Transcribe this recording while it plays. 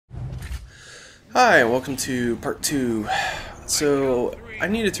Hi, welcome to part 2. So, I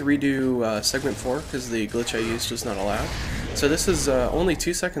needed to redo segment 4 because the glitch I used was not allowed. So this is only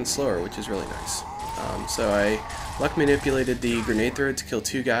 2 seconds slower, which is really nice. So I luck manipulated the grenade throw to kill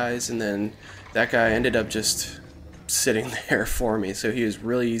 2 guys, and then that guy ended up just sitting there for me, so he was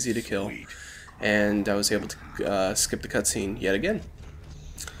really easy to kill. And I was able to skip the cutscene yet again.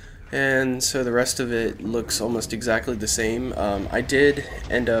 And so the rest of it looks almost exactly the same. I did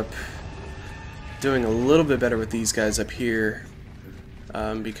end up doing a little bit better with these guys up here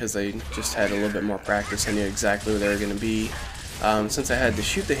because I just had a little bit more practice. I knew exactly where they were going to be. Since I had to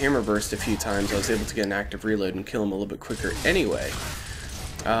shoot the hammer burst a few times, I was able to get an active reload and kill them a little bit quicker anyway.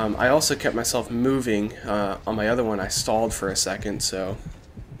 I also kept myself moving. On my other one I stalled for a second, so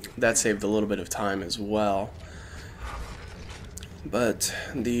that saved a little bit of time as well. But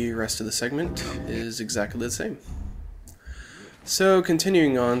the rest of the segment is exactly the same. So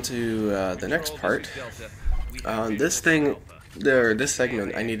continuing on to the next part, this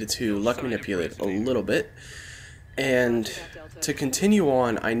segment I needed to luck manipulate a little bit, and to continue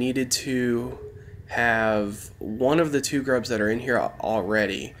on I needed to have one of the 2 grubs that are in here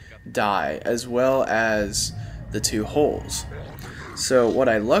already die, as well as the 2 holes. So what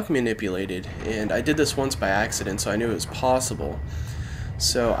I luck manipulated, and I did this once by accident so I knew it was possible,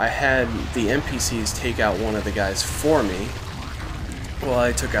 so I had the NPCs take out one of the guys for me while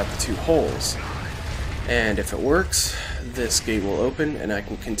I took out the 2 holes. And if it works, this gate will open and I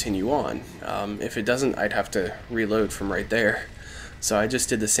can continue on. If it doesn't, I'd have to reload from right there. So I just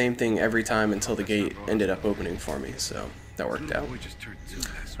did the same thing every time until the gate ended up opening for me, so that worked out.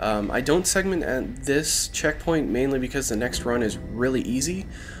 I don't segment at this checkpoint mainly because the next run is really easy,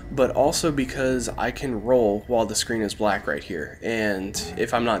 but also because I can roll while the screen is black right here. And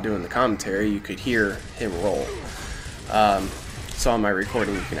if I'm not doing the commentary, you could hear him roll. So on my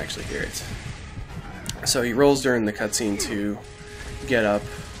recording you can actually hear it. So he rolls during the cutscene to get up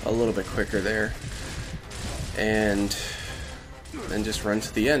a little bit quicker there, and then just run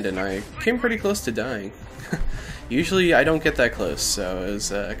to the end, and I came pretty close to dying. Usually I don't get that close, so it was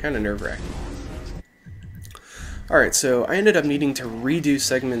kind of nerve-wracking. Alright, so I ended up needing to redo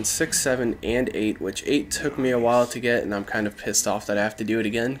segments 6, 7, and 8, which 8 took me a while to get, and I'm kind of pissed off that I have to do it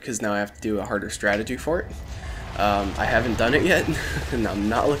again, because now I have to do a harder strategy for it. I haven't done it yet, and I'm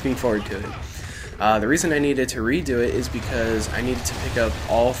not looking forward to it. The reason I needed to redo it is because I needed to pick up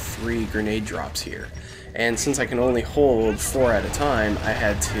all 3 grenade drops here. And since I can only hold 4 at a time, I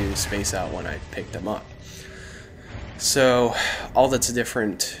had to space out when I picked them up. So all that's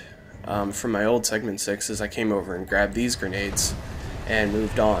different from my old segment 6 is I came over and grabbed these grenades and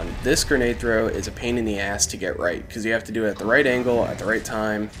moved on. This grenade throw is a pain in the ass to get right, because you have to do it at the right angle, at the right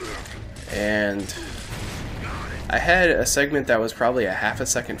time, and I had a segment that was probably a half a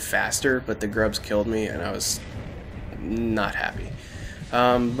second faster, but the grubs killed me and I was not happy.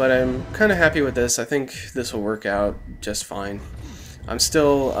 But I'm kind of happy with this. I think this will work out just fine. I'm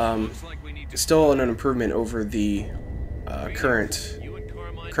still on an improvement over the current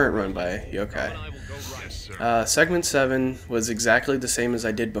run by Youkai. Segment 7 was exactly the same as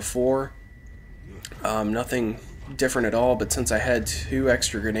I did before. Nothing different at all, but since I had 2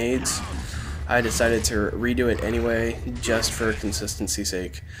 extra grenades, I decided to redo it anyway, just for consistency's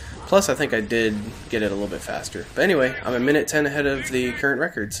sake. Plus, I think I did get it a little bit faster. But anyway, I'm a minute 10 ahead of the current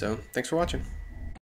record, so thanks for watching.